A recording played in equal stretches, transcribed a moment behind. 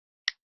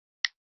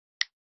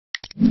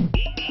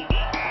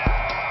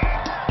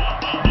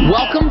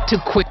Welcome to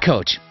Quick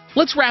Coach.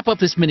 Let's wrap up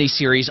this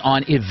mini-series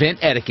on event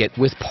etiquette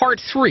with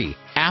part 3,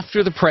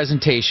 after the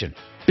presentation.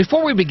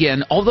 Before we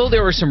begin, although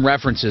there are some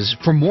references,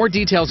 for more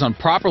details on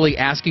properly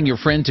asking your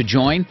friend to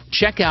join,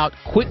 check out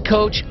Quick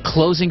Coach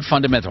Closing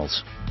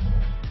Fundamentals.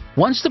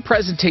 Once the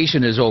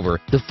presentation is over,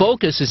 the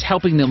focus is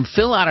helping them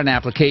fill out an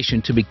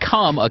application to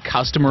become a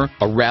customer,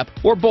 a rep,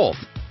 or both.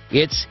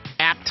 It's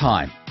app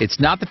time. It's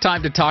not the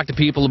time to talk to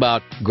people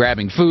about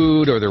grabbing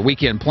food or their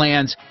weekend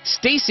plans.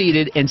 Stay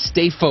seated and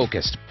stay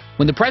focused.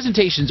 When the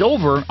presentation's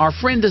over, our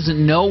friend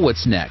doesn't know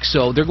what's next,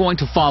 so they're going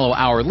to follow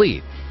our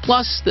lead.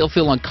 Plus, they'll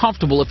feel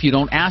uncomfortable if you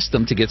don't ask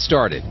them to get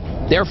started.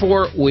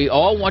 Therefore, we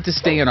all want to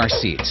stay in our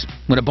seats.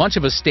 When a bunch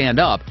of us stand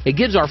up, it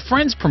gives our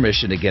friends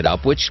permission to get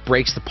up, which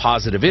breaks the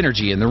positive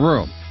energy in the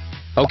room.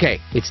 Okay,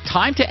 it's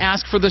time to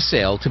ask for the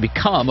sale to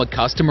become a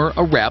customer,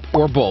 a rep,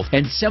 or both,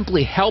 and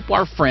simply help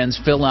our friends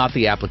fill out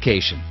the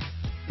application.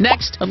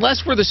 Next,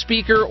 unless we're the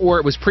speaker or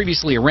it was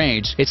previously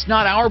arranged, it's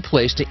not our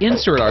place to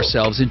insert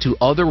ourselves into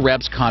other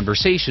reps'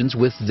 conversations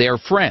with their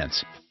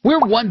friends. We're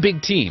one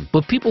big team,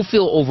 but people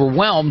feel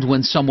overwhelmed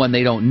when someone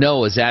they don't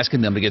know is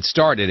asking them to get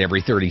started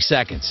every 30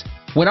 seconds.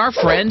 When our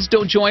friends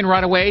don't join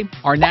right away,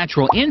 our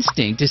natural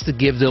instinct is to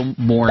give them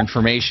more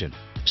information.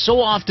 So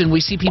often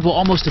we see people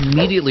almost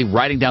immediately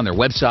writing down their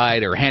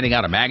website or handing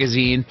out a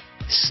magazine.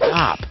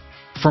 Stop.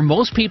 For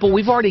most people,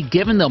 we've already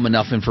given them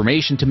enough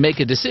information to make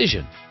a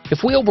decision.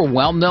 If we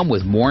overwhelm them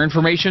with more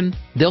information,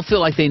 they'll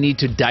feel like they need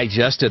to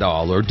digest it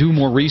all or do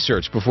more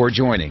research before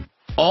joining.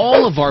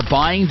 All of our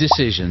buying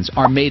decisions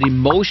are made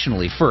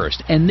emotionally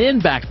first and then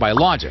backed by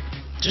logic.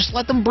 Just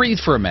let them breathe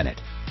for a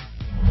minute.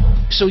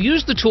 So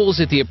use the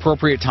tools at the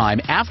appropriate time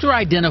after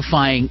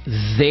identifying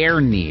their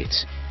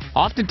needs.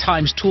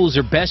 Oftentimes, tools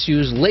are best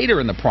used later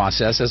in the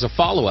process as a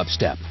follow-up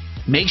step.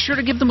 Make sure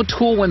to give them a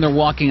tool when they're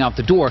walking out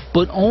the door,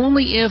 but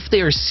only if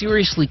they are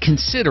seriously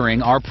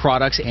considering our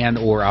products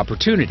and/or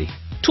opportunity.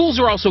 Tools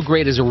are also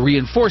great as a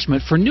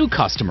reinforcement for new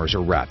customers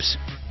or reps.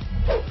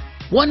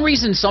 One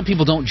reason some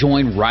people don't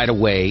join right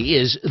away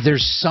is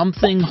there's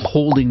something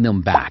holding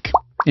them back.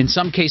 In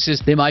some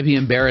cases, they might be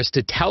embarrassed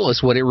to tell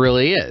us what it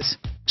really is.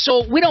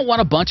 So we don't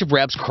want a bunch of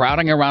reps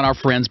crowding around our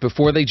friends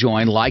before they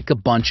join like a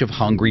bunch of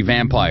hungry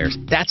vampires.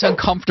 That's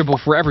uncomfortable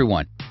for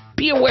everyone.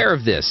 Be aware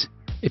of this.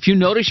 If you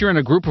notice you're in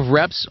a group of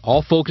reps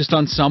all focused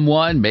on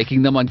someone,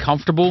 making them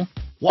uncomfortable,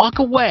 walk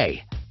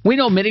away. We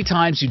know many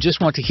times you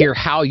just want to hear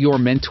how your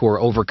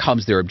mentor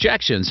overcomes their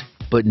objections,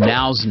 but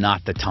now's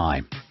not the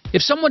time.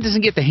 If someone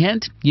doesn't get the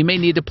hint, you may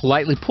need to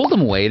politely pull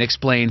them away and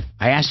explain,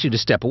 I asked you to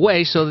step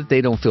away so that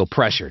they don't feel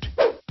pressured.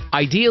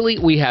 Ideally,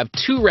 we have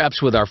 2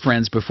 reps with our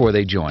friends before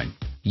they join.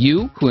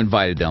 You, who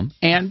invited them,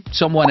 and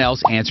someone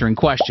else answering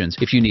questions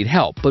if you need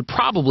help, but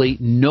probably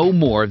no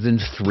more than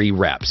 3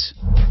 reps.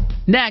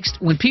 Next,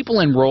 when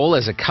people enroll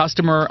as a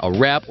customer, a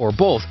rep, or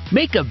both,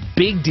 make a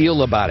big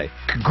deal about it.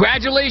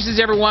 Congratulations,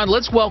 everyone.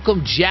 Let's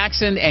welcome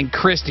Jackson and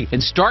Christy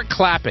and start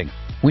clapping.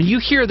 When you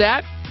hear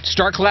that,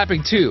 start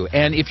clapping too.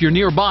 And if you're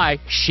nearby,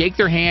 shake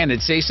their hand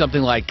and say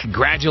something like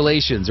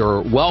congratulations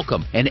or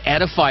welcome and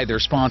edify their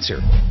sponsor.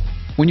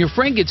 When your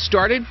friend gets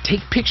started, take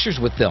pictures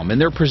with them and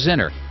their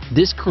presenter.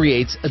 This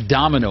creates a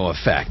domino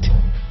effect.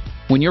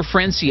 When your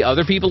friends see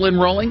other people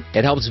enrolling,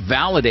 it helps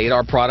validate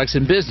our products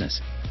and business.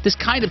 This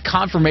kind of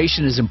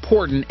confirmation is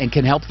important and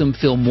can help them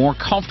feel more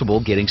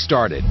comfortable getting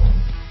started.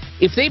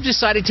 If they've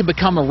decided to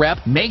become a rep,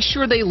 make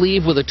sure they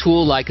leave with a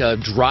tool like a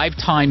Drive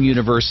Time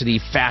University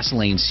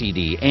Fastlane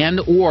CD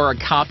and/or a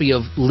copy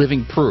of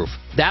Living Proof.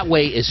 That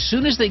way, as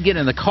soon as they get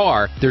in the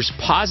car, there's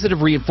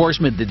positive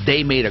reinforcement that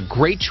they made a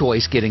great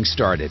choice getting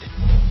started.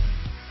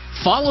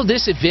 Follow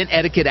this event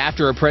etiquette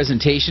after a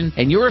presentation,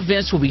 and your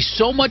events will be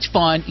so much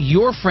fun,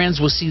 your friends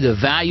will see the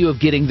value of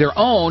getting their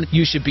own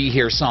You Should Be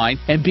Here sign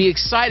and be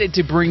excited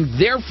to bring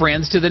their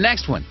friends to the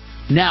next one.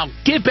 Now,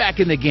 get back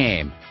in the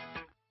game.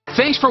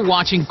 Thanks for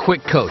watching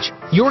Quick Coach,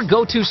 your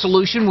go-to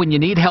solution when you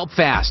need help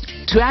fast.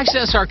 To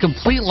access our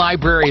complete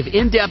library of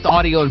in-depth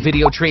audio and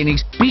video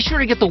trainings, be sure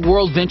to get the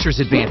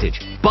WorldVentures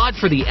Advantage. But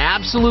for the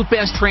absolute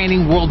best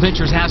training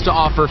WorldVentures has to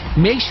offer,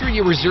 make sure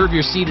you reserve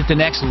your seat at the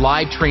next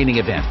live training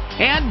event.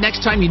 And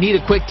next time you need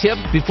a quick tip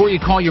before you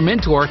call your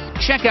mentor,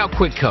 check out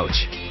Quick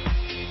Coach.